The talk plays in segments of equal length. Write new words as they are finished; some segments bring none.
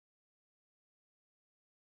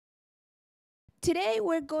Today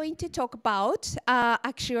we're going to talk about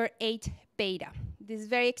Axure 8 beta. This is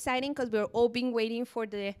very exciting because we're all been waiting for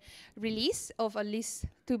the release of at least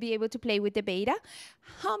to be able to play with the beta.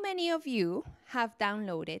 How many of you have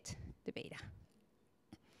downloaded the beta?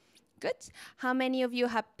 Good. How many of you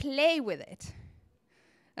have played with it?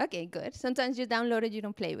 Okay, good. Sometimes you download it, you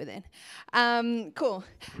don't play with it. Cool.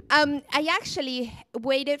 I actually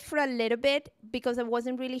waited for a little bit because I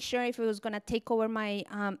wasn't really sure if it was going to take over my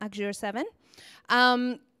Axure 7.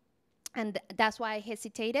 And that's why I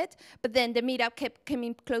hesitated. But then the meetup kept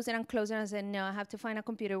coming closer and closer. And I said, no, I have to find a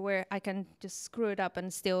computer where I can just screw it up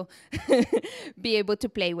and still be able to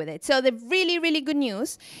play with it. So the really, really good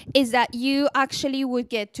news is that you actually would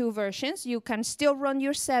get two versions. You can still run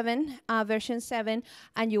your version 7,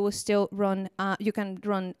 and you will still run, you can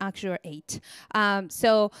run Axure 8.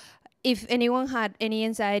 So if anyone had any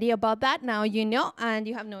anxiety about that, now you know, and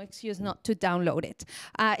you have no excuse not to download it.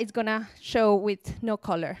 It's gonna show with no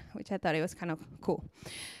color, which I thought it was kind of cool.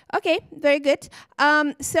 Okay, very good.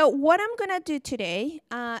 So what I'm gonna do today,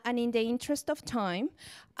 and in the interest of time,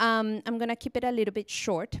 I'm gonna keep it a little bit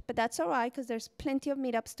short, but that's all right, because there's plenty of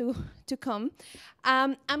meetups to come.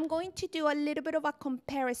 I'm going to do a little bit of a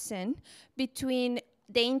comparison between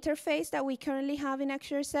the interface that we currently have in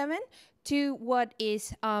Axure 7 to what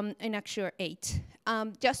is in Axure 8.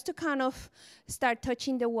 Just to kind of start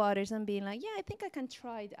touching the waters and being like, yeah, I think I can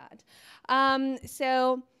try that.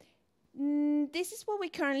 This is what we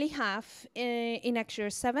currently have in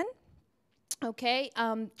Axure 7. Okay,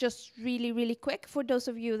 just really, really quick for those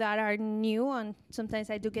of you that are new, and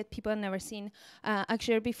sometimes I do get people never seen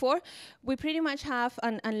Axure before. We pretty much have,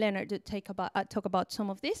 and Leonard to talk about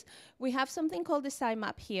some of this. We have something called the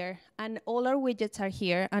sitemap here, and all our widgets are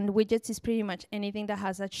here. And widgets is pretty much anything that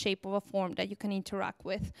has a shape of a form that you can interact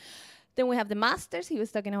with. Then we have the masters. He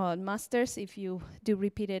was talking about masters. If you do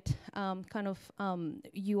repeated kind of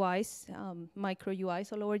UIs, micro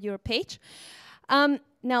UIs all over your page.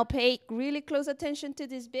 Now pay really close attention to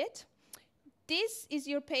this bit. This is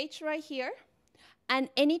your page right here. And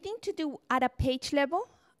anything to do at a page level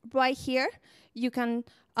right here, you can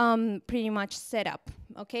pretty much set up.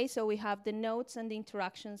 Okay, so we have the notes and the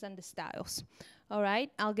interactions and the styles. All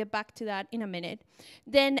right, I'll get back to that in a minute.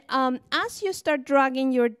 Then as you start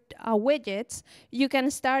dragging your widgets, you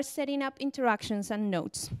can start setting up interactions and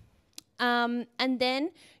notes. And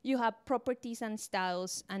then you have properties and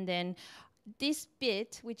styles, and then this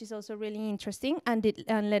bit, which is also really interesting, and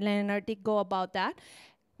Leonard did go about that,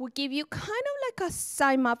 will give you kind of like a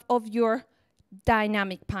sitemap of your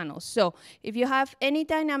dynamic panels. So if you have any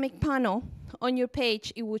dynamic panel on your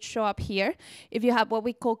page, it would show up here. If you have what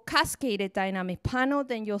we call cascaded dynamic panel,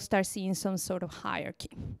 then you'll start seeing some sort of hierarchy.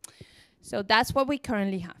 So that's what we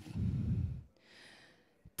currently have.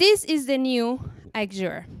 This is the new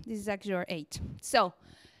Axure. This is Axure 8. So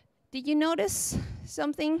did you notice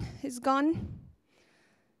something is gone?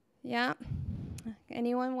 Yeah?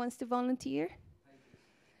 Anyone wants to volunteer?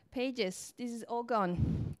 Pages. This is all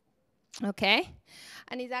gone. Okay?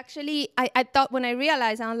 And it's actually, I thought when I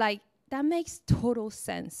realized, I'm like, that makes total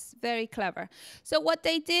sense. Very clever. So what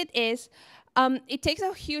they did is, it takes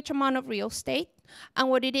a huge amount of real estate. And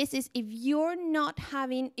what it is if you're not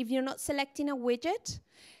selecting a widget,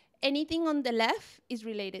 anything on the left is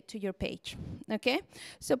related to your page, okay?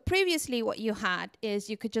 So previously what you had is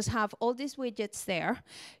you could just have all these widgets there.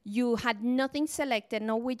 You had nothing selected,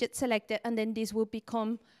 no widget selected, and then this would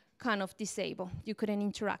become kind of disabled. You couldn't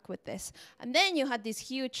interact with this. And then you had this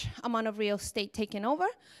huge amount of real estate taken over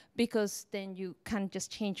because then you can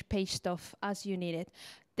just change page stuff as you need it.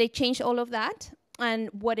 They changed all of that, and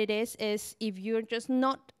what it is if you're just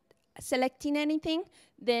not selecting anything,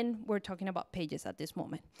 then we're talking about pages at this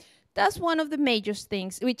moment. That's one of the major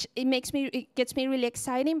things, which it gets me really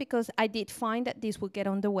exciting because I did find that this will get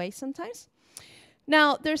on the way sometimes.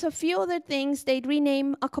 Now, there's a few other things. They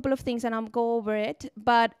rename a couple of things, and I'll go over it.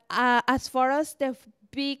 But as far as the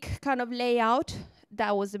big kind of layout,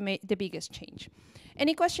 that was the biggest change.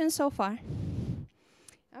 Any questions so far?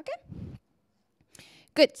 Okay.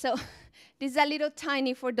 Good. So this is a little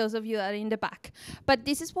tiny for those of you that are in the back. But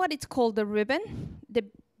this is what it's called, the ribbon, the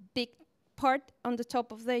big part on the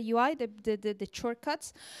top of the UI, the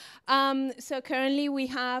shortcuts. So currently we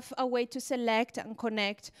have a way to select and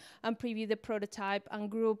connect and preview the prototype and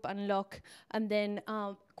group and lock, and then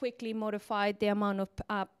quickly modify the amount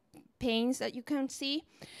of panes that you can see.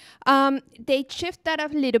 They shift that a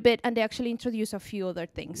little bit, and they actually introduce a few other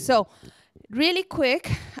things. So really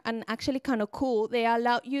quick and actually kind of cool, they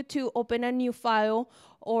allow you to open a new file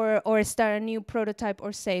or start a new prototype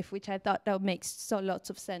or save, which I thought that makes lots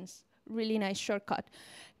of sense really nice shortcut.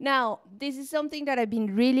 Now, this is something that I've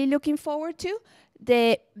been really looking forward to.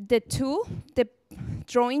 The tool, the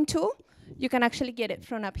drawing tool, you can actually get it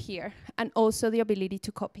from up here, and also the ability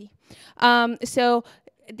to copy. So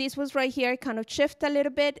this was right here, kind of shift a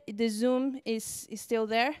little bit. The zoom is still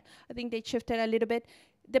there. I think they shifted a little bit.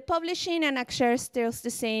 The publishing and Axure still the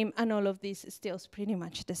same, and all of this is still pretty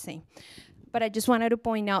much the same. But I just wanted to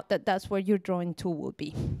point out that that's where your drawing tool will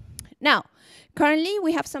be. Now, currently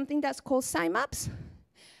we have something that's called sitemaps.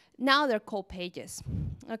 Now they're called pages,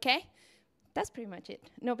 okay? That's pretty much it,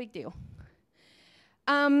 no big deal.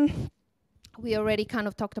 We already kind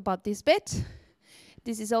of talked about this bit.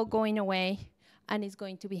 This is all going away, and it's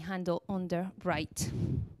going to be handled on the right.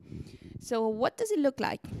 So what does it look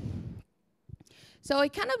like? So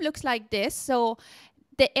it kind of looks like this. So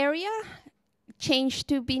the area changed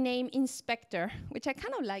to be named Inspector, which I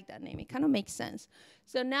kind of like that name. It kind of makes sense.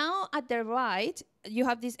 So now at the right, you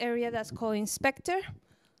have this area that's called Inspector.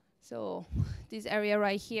 So this area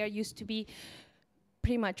right here used to be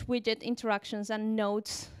pretty much widget interactions and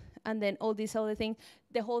nodes, and then all these other things.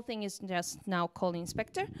 The whole thing is just now called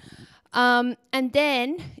Inspector. And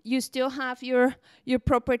then you still have your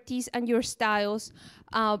properties and your styles,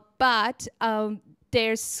 but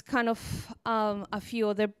there's kind of a few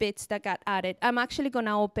other bits that got added. I'm actually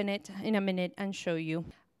gonna open it in a minute and show you.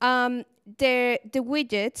 The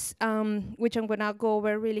widgets, which I'm gonna go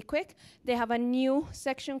over really quick, they have a new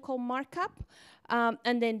section called markup,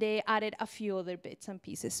 and then they added a few other bits and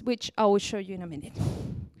pieces, which I will show you in a minute.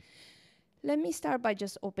 Let me start by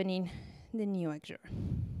just opening the new Axure.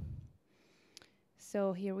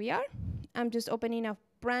 So here we are. I'm just opening a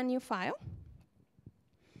brand new file.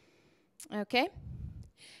 Okay.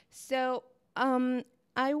 So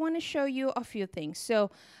I want to show you a few things. So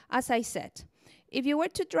as I said, if you were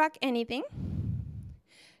to drag anything,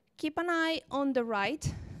 keep an eye on the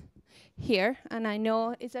right here. And I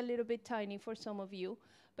know it's a little bit tiny for some of you,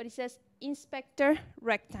 but it says Inspector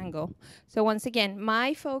Rectangle. So once again,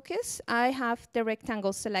 my focus, I have the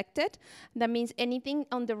rectangle selected. That means anything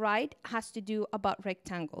on the right has to do about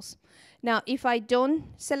rectangles. Now, if I don't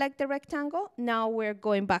select the rectangle, now we're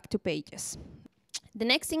going back to pages. The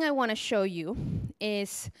next thing I want to show you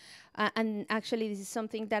is, and actually this is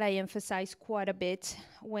something that I emphasize quite a bit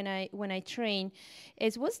when I train,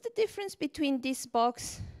 is what's the difference between this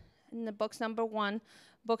box and the box number 1,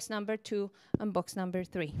 box number 2, and box number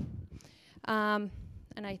 3. And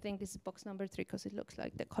I think this is box number 3 because it looks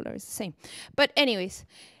like the color is the same. But anyways,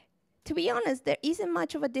 to be honest, there isn't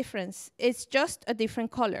much of a difference. It's just a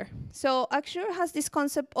different color. So Axure has this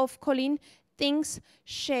concept of calling things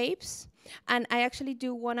shapes. And I actually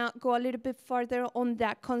do want to go a little bit further on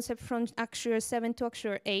that concept from Axure 7 to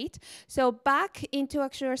Axure 8. So back into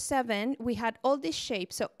Axure 7, we had all these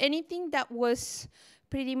shapes. So anything that was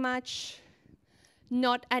pretty much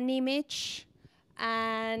not an image,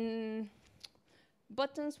 and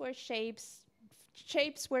buttons were shapes,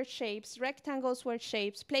 shapes were shapes, rectangles were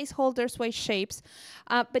shapes, placeholders were shapes.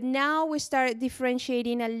 But now we start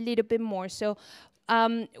differentiating a little bit more. So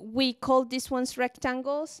we call these ones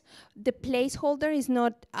rectangles. The placeholder is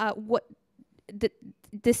not what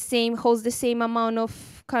the same, holds the same amount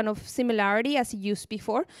of kind of similarity as it used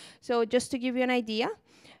before. So just to give you an idea,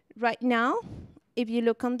 right now, if you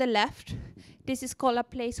look on the left, this is called a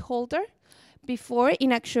placeholder. Before,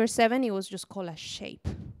 in Axure 7, it was just called a shape,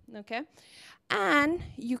 okay? And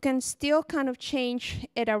you can still kind of change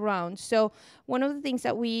it around. So one of the things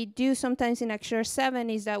that we do sometimes in Axure 7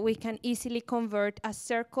 is that we can easily convert a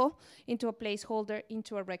circle into a placeholder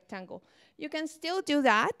into a rectangle. You can still do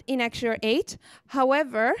that in Axure 8.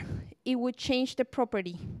 However, it would change the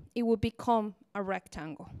property. It would become a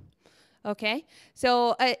rectangle. Okay,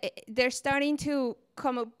 so they're starting to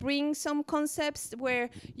bring some concepts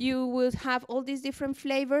where you will have all these different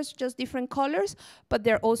flavors, just different colors, but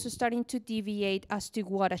they're also starting to deviate as to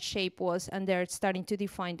what a shape was, and they're starting to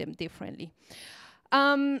define them differently.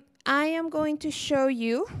 I am going to show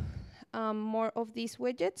you more of these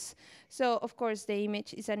widgets. So, of course, the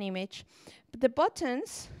image is an image, but the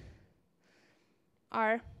buttons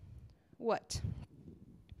are what?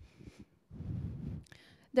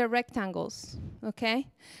 They're rectangles, okay?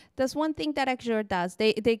 That's one thing that Axure does.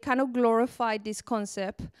 They kind of glorify this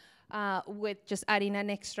concept with just adding an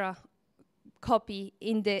extra copy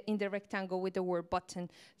in the rectangle with the word button.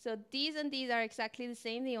 So these and these are exactly the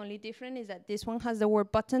same. The only difference is that this one has the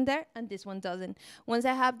word button there and this one doesn't. Once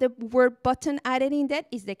I have the word button added in that,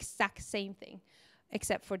 it's the exact same thing,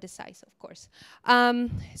 except for the size, of course.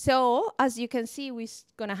 So as you can see, we're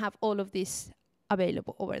gonna have all of this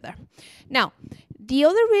available over there. Now, the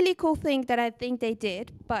other really cool thing that I think they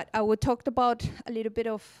did, but I will talk about a little bit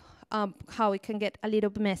of how it can get a little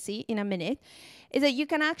bit messy in a minute, is that you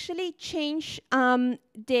can actually change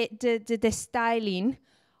the styling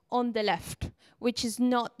on the left, which is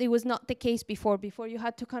not, it was not the case before. Before you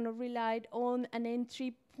had to kind of rely on an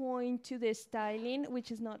entry point to the styling,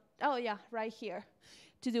 which is not, oh yeah, right here,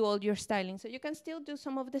 to do all your styling. So you can still do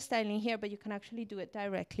some of the styling here, but you can actually do it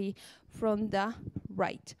directly from the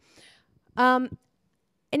right.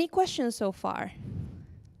 Any questions so far?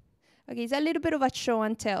 Okay, it's a little bit of a show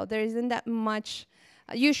and tell. There isn't that much.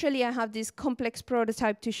 Usually I have this complex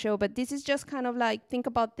prototype to show, but this is just kind of like, think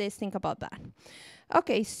about this, think about that.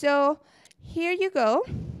 Okay, so here you go.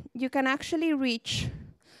 You can actually reach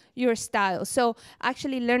your style. So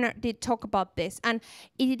actually Leonard did talk about this, and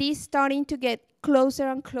it is starting to get closer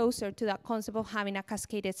and closer to that concept of having a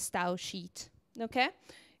cascaded style sheet, okay?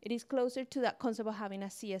 It is closer to that concept of having a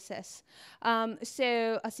CSS,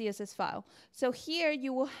 so a CSS file. So here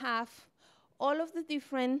you will have all of the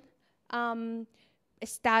different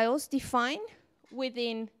styles defined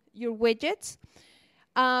within your widgets,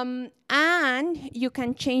 and you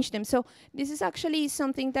can change them. So this is actually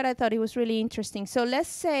something that I thought it was really interesting. So let's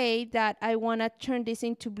say that I want to turn this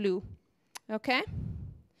into blue, okay?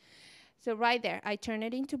 So right there, I turn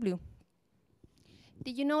it into blue.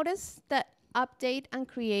 Did you notice that update and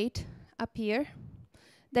create appear?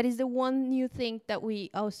 That is the one new thing that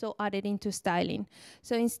we also added into styling.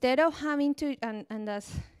 So instead of having to, and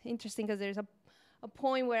that's interesting because there's a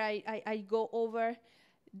point where I go over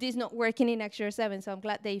this not working in Axure 7, so I'm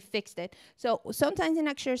glad they fixed it. So sometimes in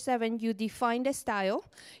Axure 7, you define the style,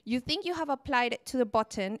 you think you have applied it to the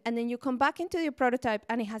button, and then you come back into your prototype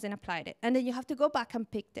and it hasn't applied it. And then you have to go back and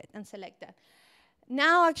pick it and select that.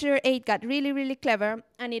 Now Axure 8 got really, really clever,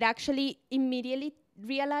 and it actually immediately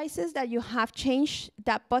realizes that you have changed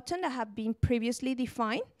that button that had been previously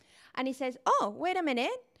defined. And it says, oh, wait a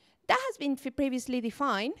minute, that has been previously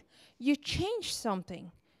defined. You changed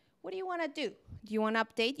something. What do you want to do? Do you want to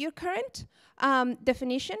update your current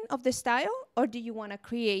definition of the style, or do you want to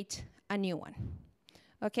create a new one?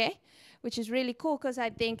 Okay, which is really cool because I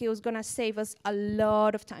think it was going to save us a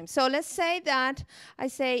lot of time. So let's say that I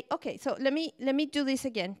say, okay, so let me do this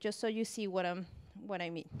again, just so you see what I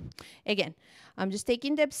mean. Again, I'm just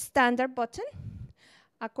taking the standard button.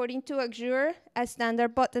 According to Axure, a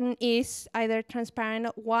standard button is either transparent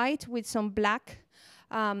white with some black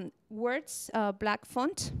words, black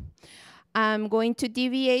font. I'm going to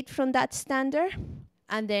deviate from that standard,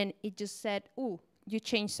 and then it just said, ooh, you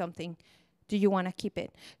changed something. Do you want to keep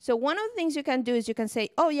it? So one of the things you can do is you can say,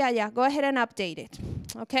 oh, yeah, go ahead and update it,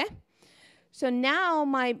 okay? So now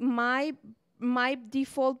my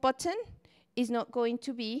default button is not going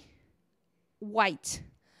to be white.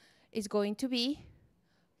 It's going to be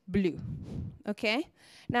blue, okay?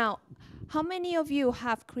 Now, how many of you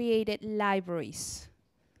have created libraries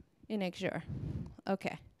in Axure?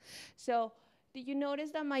 Okay. So did you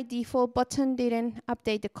notice that my default button didn't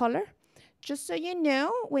update the color? Just so you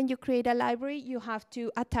know, when you create a library, you have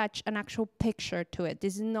to attach an actual picture to it.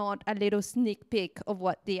 This is not a little sneak peek of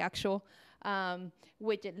what the actual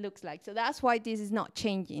widget looks like. So that's why this is not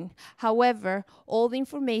changing. However, all the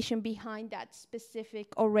information behind that specific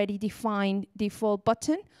already defined default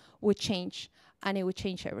button would change, and it would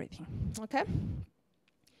change everything. Okay?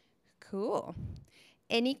 Cool.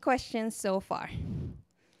 Any questions so far?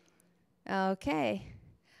 Okay.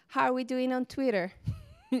 How are we doing on Twitter?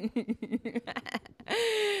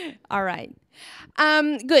 All right.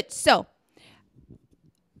 Good. So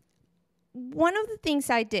one of the things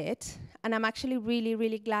I did, and I'm actually really,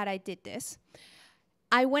 really glad I did this,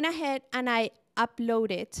 I went ahead and I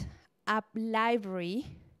uploaded a library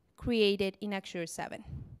created in Axure 7,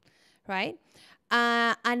 right?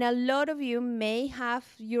 And a lot of you may have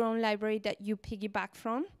your own library that you piggyback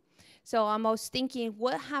from. So I was thinking,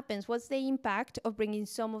 what happens? What's the impact of bringing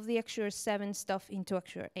some of the Axure 7 stuff into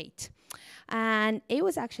Axure 8? And it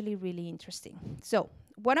was actually really interesting. So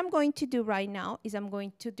what I'm going to do right now is I'm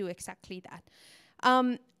going to do exactly that.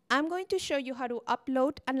 I'm going to show you how to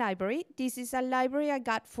upload a library. This is a library I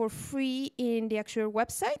got for free in the Axure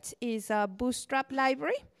website. It's a Bootstrap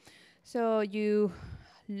library. So you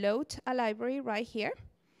load a library right here.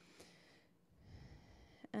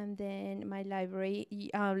 And then my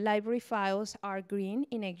library files are green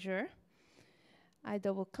in Axure. I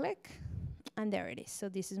double click, and there it is. So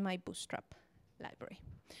this is my Bootstrap library.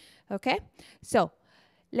 Okay, so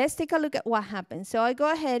let's take a look at what happens. So I go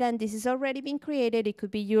ahead, and this has already been created. It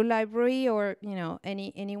could be your library or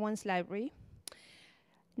anyone's library.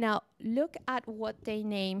 Now look at what they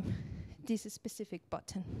name this specific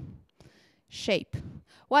button. Shape.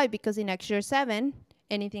 Why? Because in Axure 7,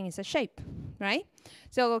 anything is a shape, right?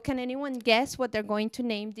 So can anyone guess what they're going to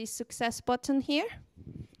name this success button here?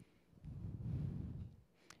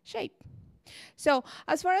 Shape. So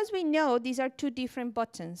as far as we know, these are two different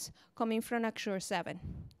buttons coming from Axure 7,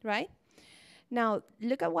 right? Now,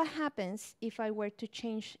 look at what happens if I were to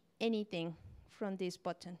change anything from this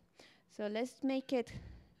button. So let's make it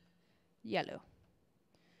yellow,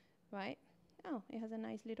 right? Oh, it has a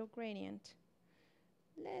nice little gradient.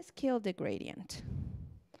 Let's kill the gradient.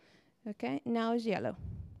 Okay, now it's yellow.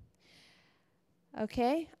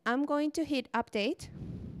 Okay, I'm going to hit update.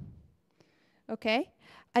 Okay,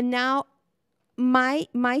 and now my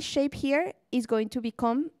shape here is going to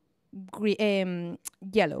become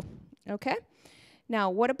yellow. Okay, now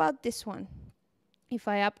what about this one? If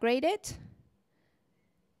I upgrade it,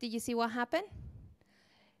 did you see what happened?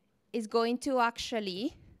 It's going to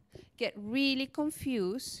actually get really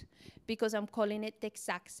confused because I'm calling it the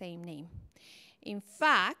exact same name. In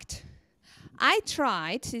fact, I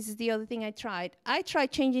tried, this is the other thing I tried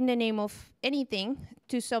changing the name of anything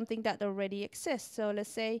to something that already exists. So let's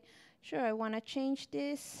say, sure, I want to change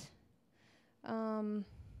this. Let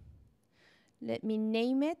me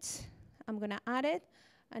name it. I'm going to add it,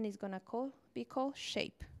 and it's going to be called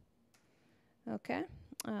shape. Okay,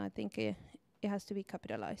 I think it has to be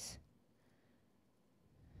capitalized.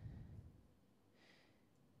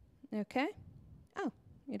 Okay, oh,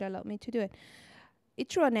 it allowed me to do it. It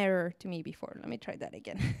threw an error to me before. Let me try that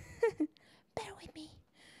again. Bear with me.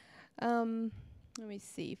 Let me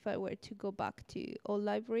see if I were to go back to all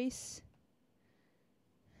libraries.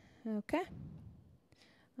 Okay.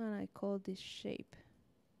 And I call this shape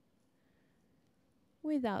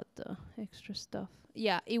without the extra stuff.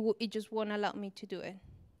 Yeah, it just won't allow me to do it.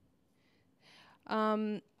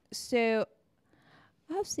 So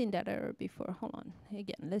I've seen that error before. Hold on.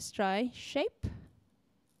 Again, let's try shape.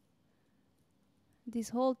 This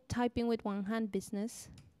whole typing with one hand business.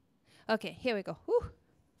 Okay, here we go. Whew,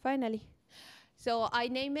 finally. So I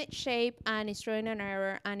name it shape, and it's throwing an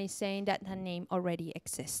error, and it's saying that the name already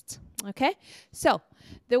exists. Okay, so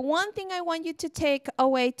the one thing I want you to take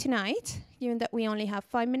away tonight, given that we only have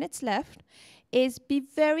 5 minutes left, is be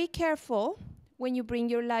very careful when you bring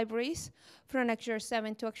your libraries from Axure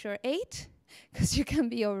 7 to Axure 8, because you can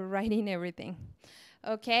be overwriting everything.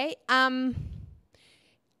 Okay,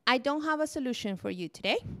 I don't have a solution for you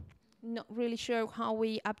today. Not really sure how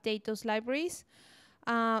we update those libraries.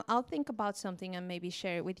 I'll think about something and maybe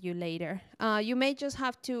share it with you later. You may just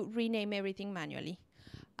have to rename everything manually.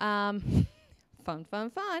 Fun.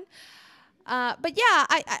 But yeah,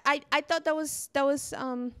 I thought that was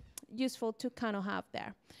useful to kind of have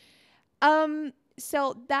there.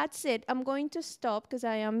 So that's it. I'm going to stop because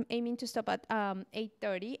I am aiming to stop at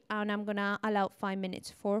 8:30, and I'm gonna allow 5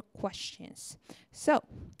 minutes for questions. So,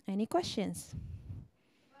 any questions?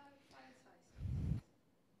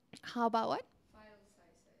 How about what?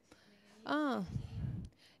 Oh,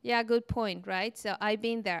 yeah, good point, right? So I've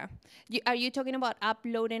been there. Are you talking about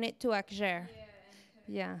uploading it to Axure?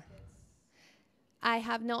 Yeah. I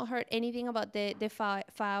have not heard anything about the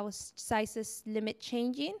file sizes limit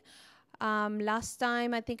changing. Last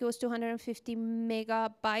time, I think it was 250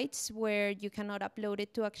 megabytes where you cannot upload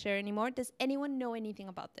it to Axure anymore. Does anyone know anything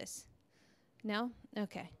about this? No?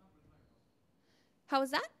 Okay. How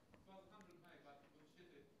was that?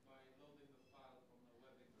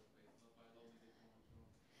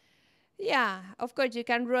 Yeah, of course, you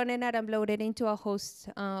can run it and upload it into a host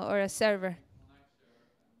or a server.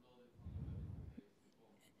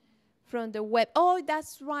 From the web. Oh,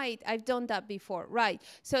 that's right. I've done that before. Right.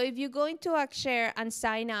 So if you go into Axure and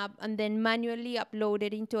sign up and then manually upload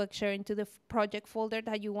it into Axure into the project folder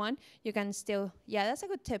that you want, you can still, yeah, that's a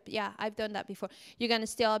good tip. Yeah, I've done that before. You can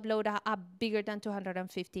still upload a bigger than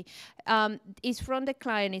 250. It's from the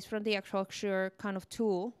client, it's from the actual Axure kind of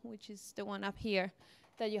tool, which is the one up here,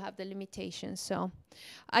 that you have the limitations. So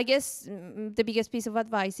I guess the biggest piece of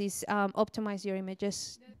advice is optimize your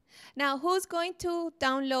images. Now, who's going to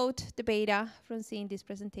download the beta from seeing this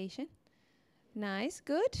presentation? Nice,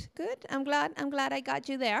 good. I'm glad I got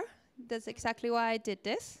you there. That's exactly why I did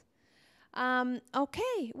this.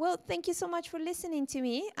 Okay, well, thank you so much for listening to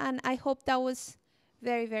me, and I hope that was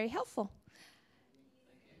very, very helpful.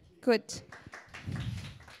 Good.